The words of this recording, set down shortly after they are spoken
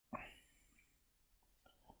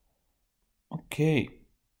Okay,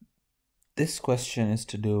 this question is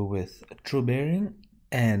to do with true bearing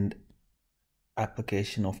and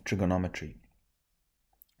application of trigonometry.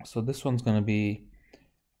 So this one's going to be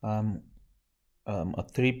a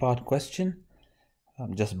three-part question.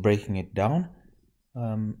 I'm just breaking it down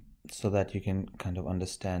so that you can kind of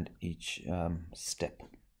understand each step.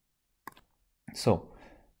 So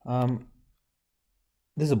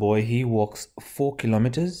there's a boy, he walks 4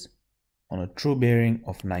 kilometers on a true bearing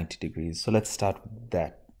of 90 degrees. So let's start with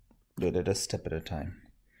that. Do it a step at a time.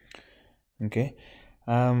 Okay,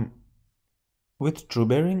 with true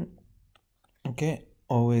bearing, okay,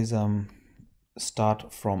 always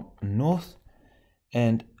start from north,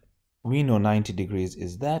 and we know 90 degrees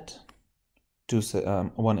is that,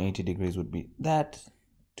 180 degrees would be that,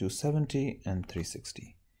 270 and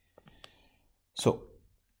 360. So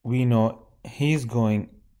we know he's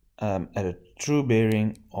going at a true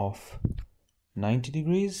bearing of 90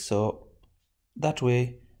 degrees, so that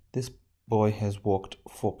way this boy has walked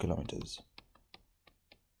 4 kilometers.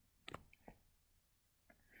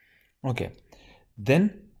 Okay,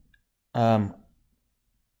 then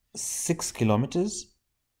 6 kilometers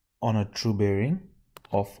on a true bearing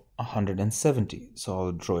of 170. So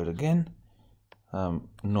I'll draw it again,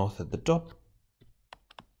 north at the top.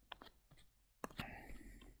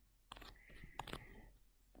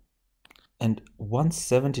 And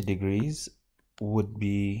 170 degrees would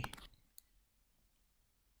be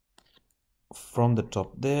from the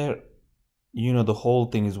top there. You know, the whole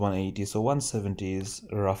thing is 180, so 170 is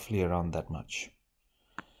roughly around that much.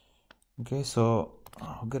 Okay, so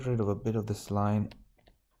I'll get rid of a bit of this line,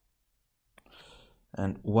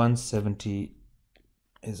 and 170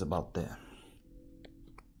 is about there.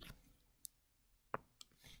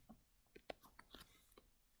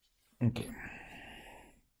 Okay,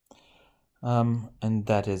 and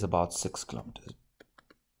that is about 6 kilometers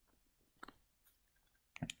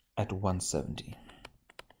at 170.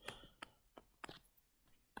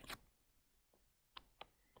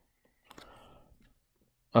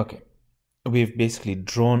 Okay, we've basically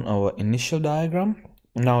drawn our initial diagram.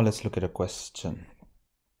 Now let's look at a question.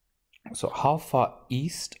 So how far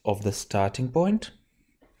east of the starting point,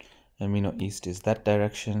 and we know east is that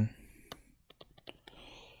direction,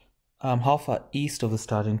 how far east of the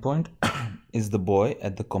starting point is the boy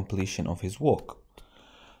at the completion of his walk?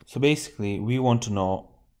 So basically we want to know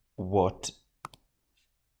what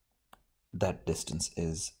that distance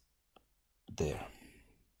is there.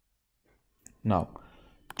 Now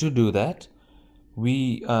to do that,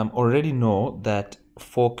 we already know that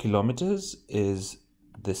 4 kilometers is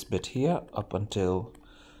this bit here up until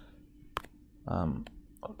I'll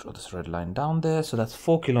draw this red line down there, so that's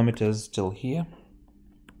 4 kilometers till here.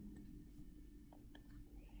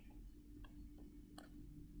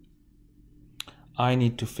 I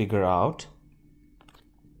need to figure out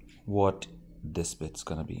what this bit's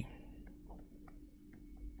gonna be.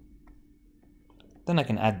 Then I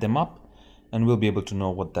can add them up and we'll be able to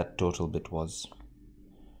know what that total bit was.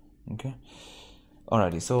 Okay,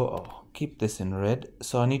 alrighty, so I'll keep this in red.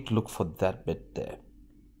 So I need to look for that bit there,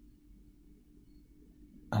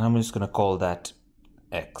 and I'm just gonna call that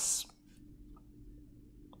X.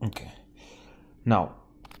 Okay, now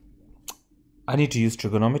I need to use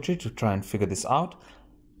trigonometry to try and figure this out.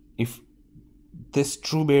 If this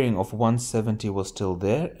true bearing of 170 was still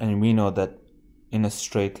there, and we know that in a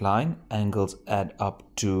straight line angles add up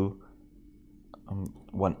to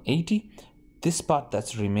 180, this part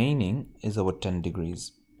that's remaining is over 10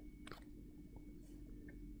 degrees.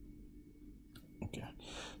 Okay,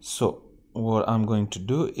 so what I'm going to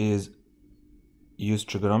do is use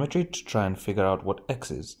trigonometry to try and figure out what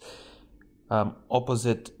X is.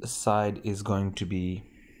 Opposite side is going to be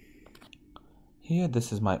here.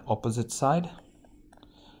 This is my opposite side,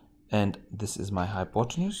 and this is my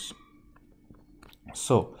hypotenuse.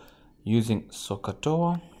 So using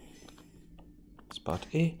SOHCAHTOA, it's part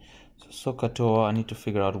A. So SOHCAHTOA, I need to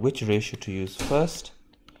figure out which ratio to use first,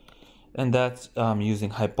 and that's using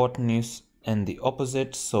hypotenuse and the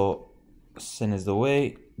opposite. So sin is the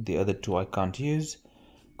way, the other two I can't use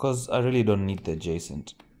because I really don't need the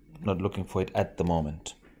adjacent, not looking for it at the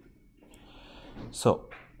moment. So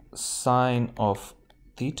sine of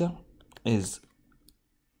theta is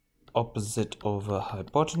opposite over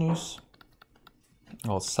hypotenuse.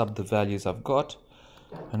 I'll sub the values I've got.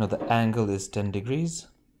 I know the angle is 10 degrees.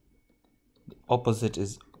 The opposite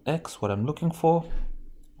is X, what I'm looking for,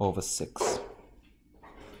 over 6.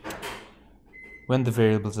 When the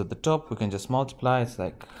variable's at the top, we can just multiply. It's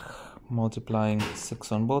like multiplying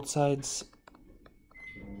 6 on both sides.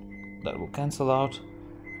 That will cancel out,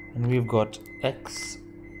 and we've got X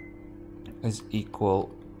is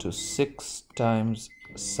equal to 6 times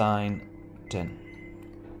sine 10.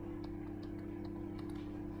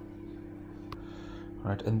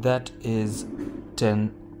 Right, and that is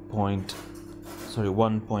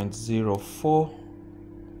 1.04.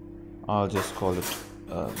 I'll just call it,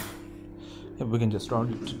 if we can just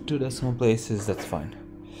round it to 2 decimal places, that's fine.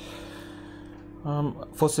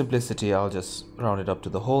 For simplicity, I'll just round it up to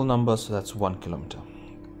the whole number, so that's 1 kilometer.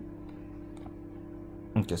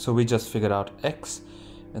 Okay, so we just figured out x,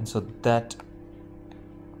 and so that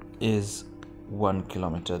is 1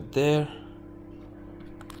 kilometer there.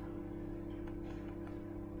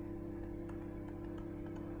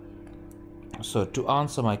 So to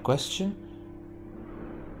answer my question,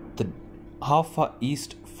 how far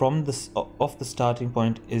east from of the starting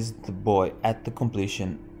point is the boy at the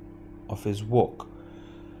completion of his walk?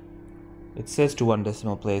 It says to 1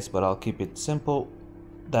 decimal place, but I'll keep it simple.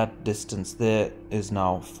 That distance there is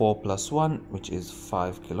now 4 plus 1, which is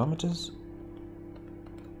 5 kilometers.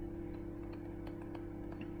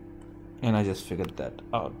 And I just figured that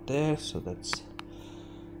out there, so that's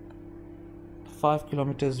 5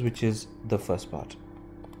 kilometers, which is the first part.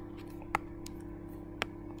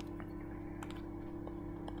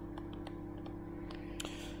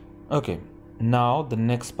 Okay, now the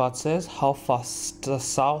next part says how far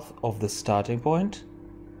south of the starting point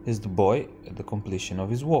is the boy at the completion of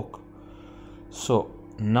his walk. So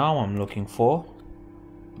now I'm looking for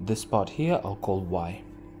this part here, I'll call y.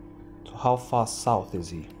 So how far south is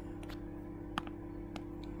he?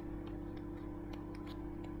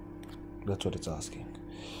 That's what it's asking.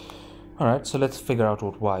 Alright, so let's figure out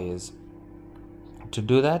what y is. To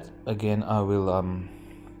do that, again, I will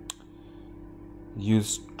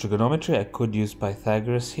use trigonometry. I could use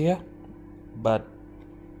Pythagoras here, but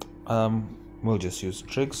we'll just use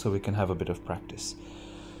trig so we can have a bit of practice.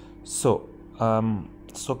 So,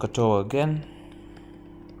 SOHCAHTOA again.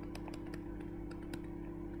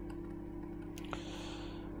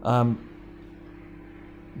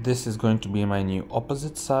 This is going to be my new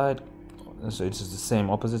opposite side. So it is the same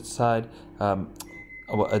opposite side. Our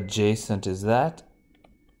adjacent is that.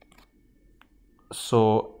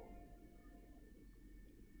 So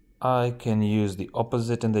I can use the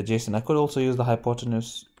opposite and the adjacent. I could also use the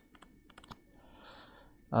hypotenuse.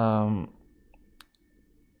 I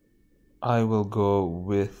will go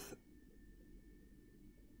with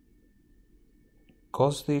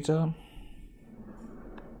cos theta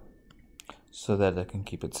so that I can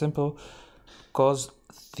keep it simple. Cos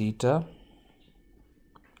theta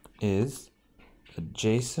is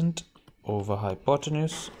adjacent over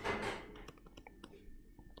hypotenuse.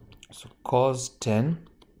 So cos 10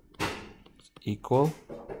 is equal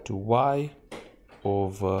to y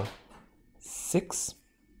over 6.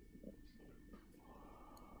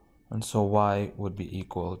 And so y would be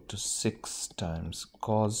equal to 6 times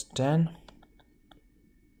cos 10,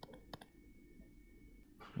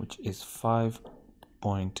 which is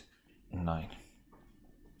 5.9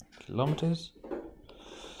 kilometers.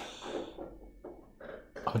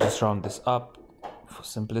 I'll just round this up for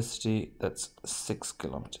simplicity. That's 6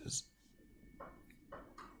 kilometers.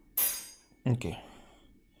 Okay,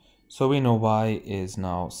 so we know y is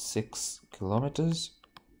now 6 kilometers.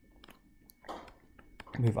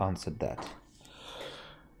 We've answered that.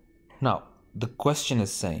 Now the question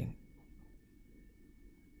is saying,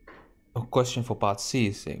 a question for part C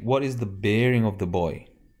is saying, what is the bearing of the boy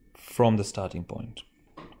from the starting point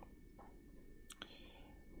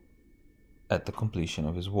at the completion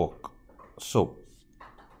of his walk? So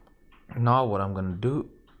now what I'm going to do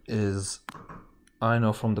is, I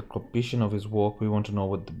know from the completion of his walk we want to know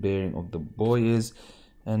what the bearing of the boy is,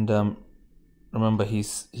 and remember he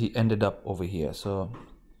ended up over here, so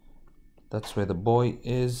that's where the boy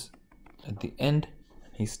is at the end.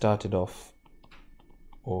 He started off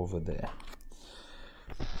over there,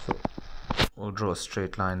 so we'll draw a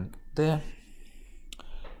straight line there.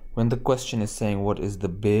 When the question is saying what is the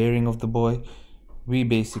bearing of the boy, we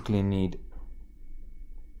basically need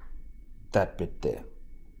that bit there.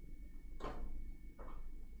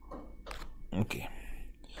 Okay,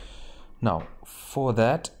 now for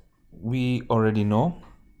that we already know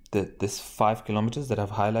that this 5 kilometers that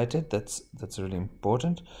I've highlighted, that's really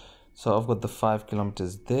important. So I've got the 5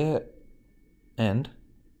 kilometers there, and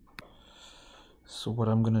so what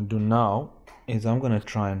I'm going to do now is I'm going to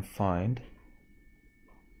try and find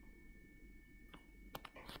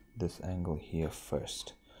this angle here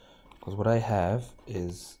first, because what I have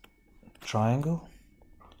is a triangle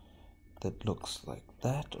that looks like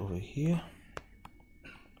that over here.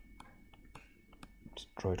 Let's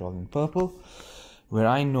draw it all in purple, where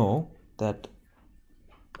I know that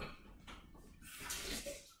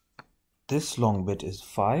this long bit is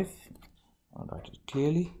 5. I'll write it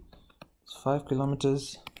clearly. It's 5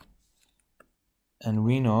 kilometers. And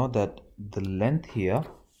we know that the length here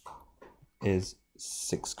is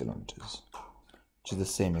 6 kilometers, which is the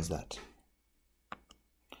same as that.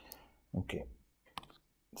 Okay.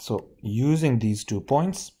 So using these 2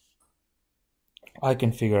 points, I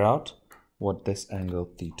can figure out what this angle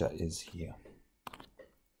theta is here.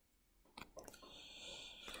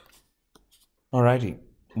 Alrighty,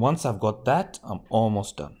 once I've got that, I'm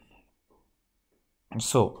almost done.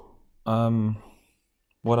 So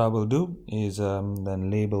what I will do is then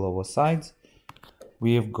label our sides.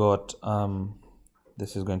 We have got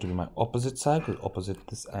this is going to be my opposite side, we'll opposite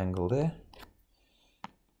this angle there.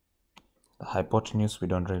 The hypotenuse, we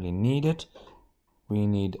don't really need it. We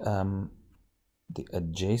need the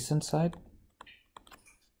adjacent side.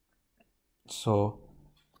 So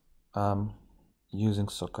using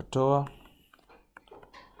SOHCAHTOA,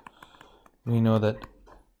 we know that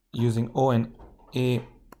using O and A,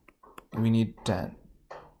 we need tan.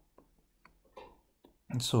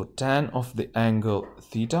 So tan of the angle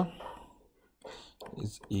theta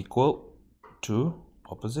is equal to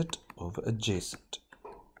opposite over adjacent.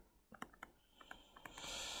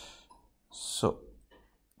 So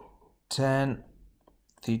tan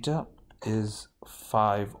theta is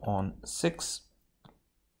 5 on 6.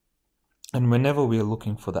 And whenever we are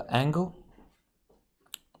looking for the angle,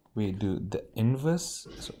 we do the inverse.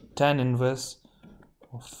 So tan inverse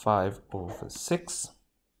of 5 over 6.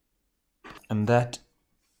 And that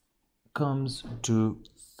comes to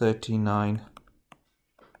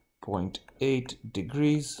 39.8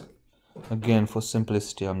 degrees. Again, for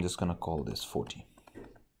simplicity, I'm just going to call this 40.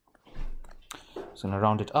 So I'm going to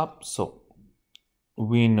round it up. So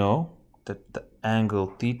we know that the angle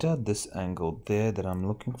theta, this angle there that I'm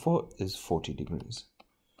looking for, is 40 degrees.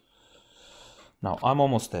 Now I'm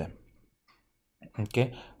almost there.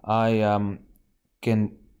 Okay, I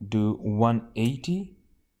can do 180,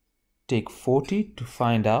 take 40 to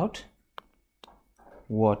find out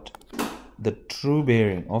what the true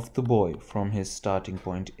bearing of the boy from his starting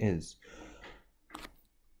point is.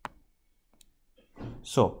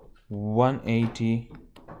 So 180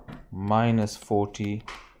 minus 40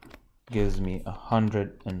 gives me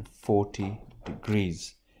 140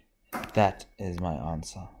 degrees. That is my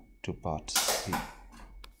answer to part C.